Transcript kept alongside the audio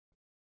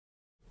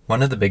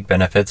One of the big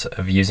benefits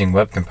of using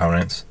web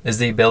components is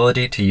the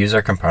ability to use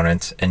our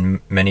components in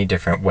many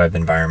different web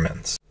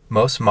environments.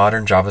 Most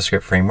modern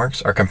JavaScript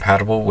frameworks are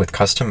compatible with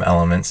custom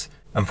elements.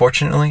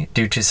 Unfortunately,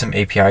 due to some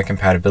API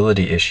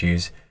compatibility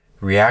issues,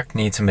 React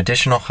needs some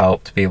additional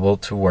help to be able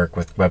to work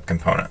with web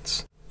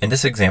components. In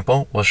this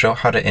example, we'll show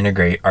how to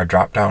integrate our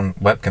drop-down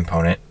web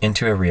component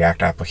into a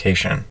React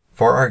application.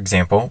 For our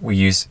example, we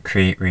use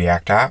Create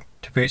React App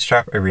to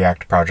bootstrap a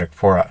React project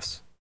for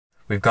us.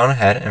 We've gone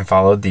ahead and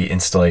followed the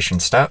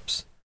installation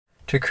steps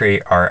to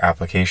create our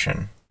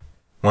application.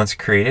 Once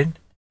created,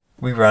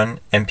 we run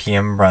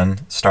npm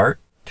run start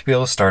to be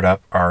able to start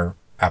up our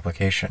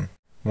application.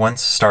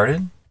 Once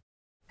started,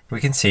 we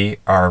can see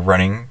our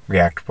running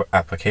React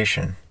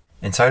application.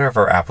 Inside of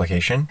our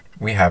application,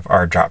 we have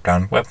our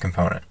drop-down web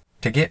component.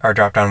 To get our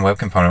drop-down web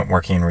component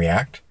working in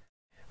React,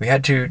 we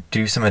had to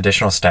do some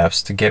additional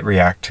steps to get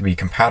React to be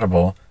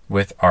compatible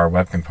with our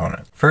web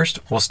component. First,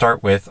 we'll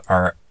start with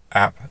our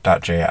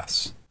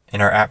app.js.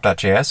 In our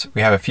app.js,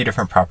 we have a few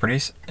different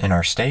properties in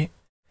our state.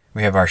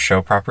 We have our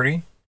show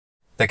property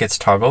that gets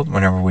toggled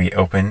whenever we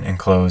open and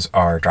close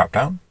our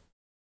dropdown.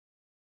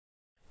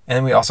 And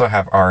then we also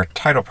have our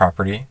title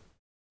property,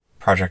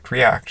 project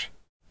React,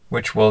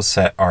 which will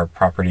set our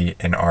property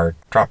in our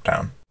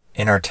dropdown.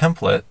 In our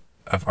template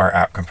of our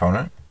app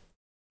component,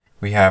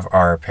 we have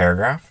our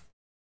paragraph.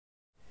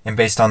 And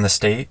based on the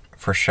state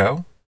for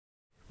show,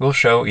 we'll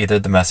show either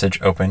the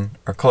message open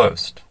or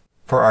closed.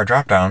 For our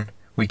dropdown,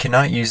 we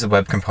cannot use the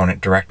web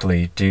component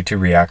directly due to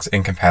React's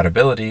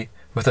incompatibility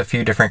with a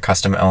few different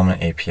custom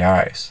element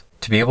APIs.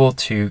 To be able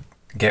to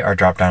get our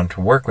dropdown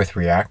to work with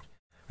React,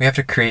 we have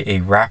to create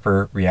a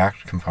wrapper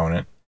React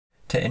component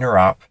to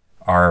interop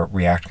our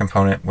React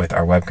component with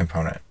our web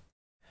component.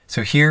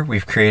 So here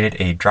we've created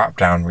a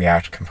dropdown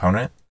React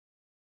component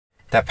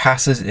that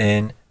passes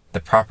in the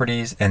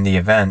properties and the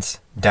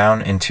events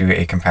down into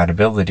a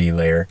compatibility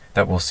layer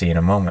that we'll see in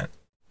a moment.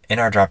 In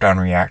our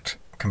dropdown React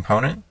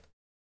component,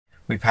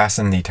 we pass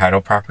in the title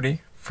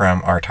property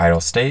from our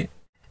title state,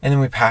 and then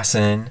we pass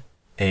in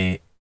a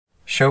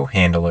show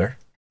handler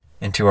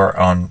into our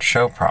own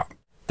show prop.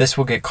 This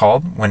will get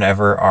called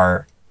whenever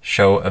our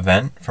show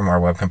event from our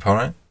web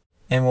component,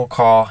 and we'll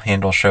call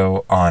handle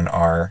show on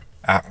our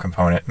app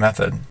component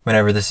method.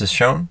 Whenever this is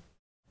shown,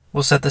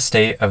 we'll set the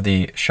state of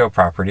the show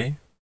property,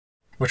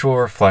 which will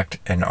reflect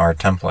in our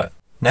template.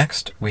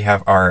 Next, we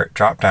have our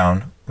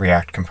dropdown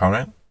React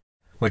component,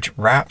 which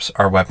wraps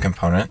our web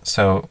component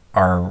so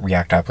our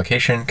React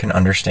application can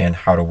understand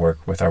how to work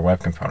with our web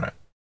component.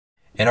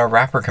 In our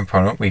wrapper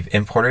component, we've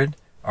imported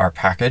our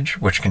package,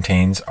 which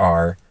contains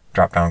our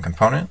dropdown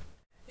component.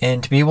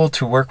 And to be able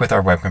to work with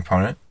our web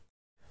component,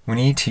 we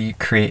need to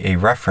create a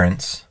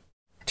reference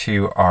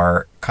to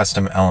our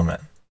custom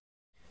element.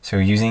 So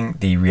using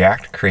the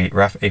React Create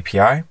Ref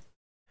API,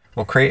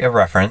 we'll create a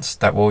reference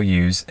that we'll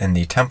use in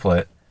the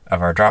template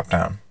of our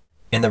dropdown.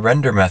 In the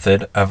render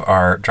method of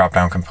our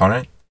dropdown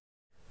component,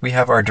 we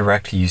have our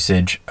direct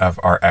usage of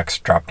our X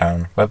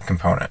dropdown web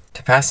component.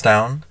 To pass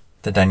down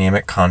the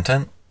dynamic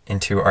content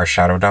into our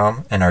shadow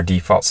DOM and our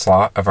default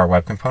slot of our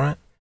web component,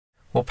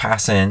 we'll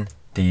pass in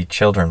the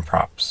children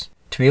props.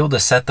 To be able to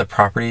set the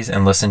properties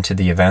and listen to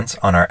the events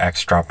on our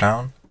X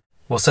dropdown,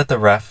 we'll set the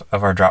ref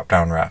of our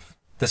dropdown ref.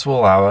 This will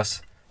allow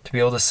us to be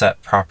able to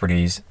set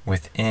properties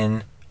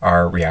within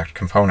our React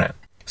component.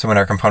 So when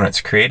our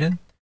component's created,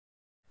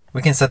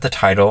 we can set the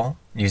title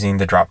using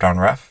the dropdown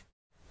ref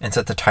and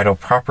set the title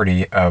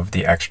property of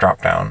the X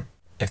dropdown.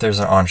 If there's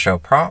an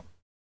onShow prop,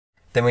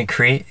 then we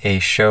create a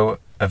show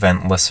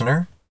event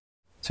listener.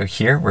 So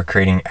here we're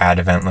creating add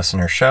event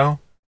listener show,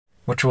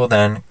 which will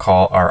then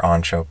call our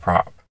onShow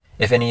prop.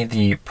 If any of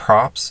the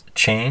props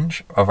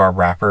change of our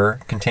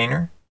wrapper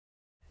container,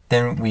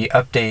 then we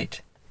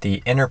update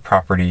the inner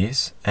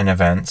properties and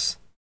events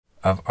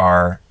of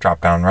our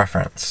dropdown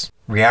reference.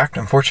 React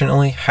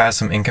unfortunately has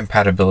some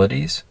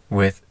incompatibilities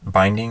with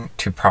binding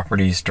to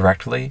properties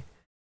directly,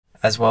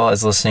 as well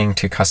as listening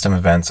to custom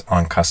events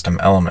on custom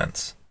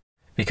elements.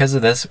 Because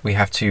of this, we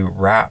have to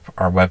wrap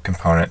our web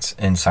components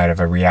inside of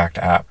a React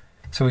app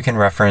so we can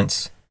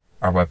reference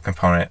our web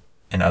component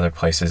in other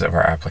places of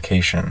our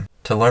application.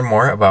 To learn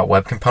more about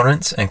web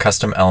components and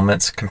custom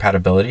elements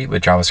compatibility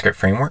with JavaScript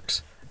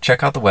frameworks,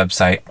 check out the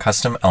website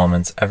Custom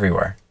Elements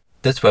Everywhere.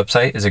 This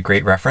website is a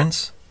great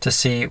reference to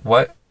see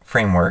what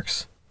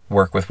frameworks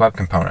work with web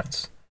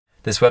components.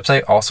 This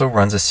website also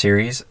runs a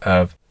series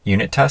of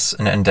unit tests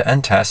and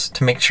end-to-end tests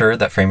to make sure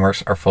that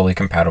frameworks are fully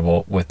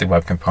compatible with the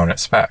web component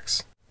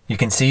specs. You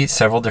can see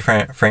several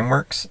different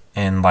frameworks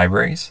and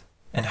libraries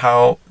and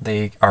how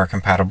they are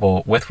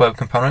compatible with web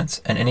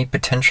components and any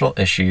potential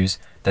issues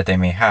that they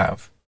may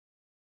have.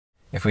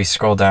 If we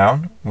scroll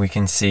down, we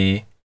can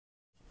see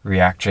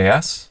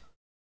React.js,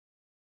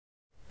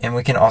 and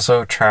we can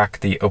also track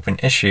the open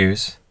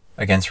issues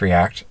against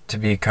React to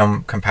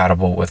become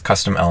compatible with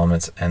custom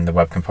elements and the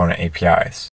web component APIs.